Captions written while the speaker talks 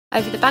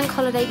Over the bank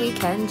holiday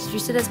weekend,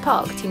 Drusillas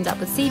Park teamed up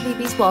with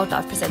CBeebies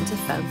wildlife presenter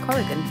Ferne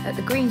Corrigan at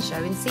the Green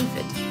Show in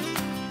Seaford.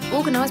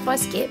 Organised by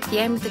SCIP'S, the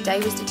aim of the day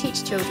was to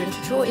teach children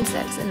to draw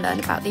insects and learn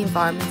about the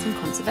environment and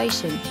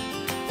conservation.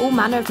 All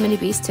manner of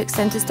millipedes took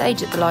centre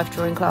stage at the live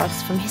drawing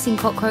class, from hissing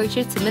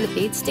cockroaches to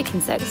millipedes, stick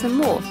insects and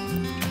more.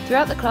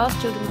 Throughout the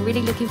class, children were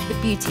really looking for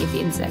the beauty of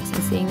the insects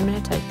and seeing them in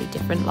a totally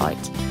different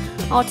light.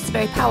 Art is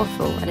very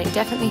powerful, and it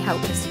definitely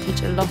helped us to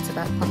teach a lot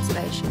about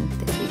conservation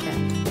this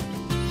weekend.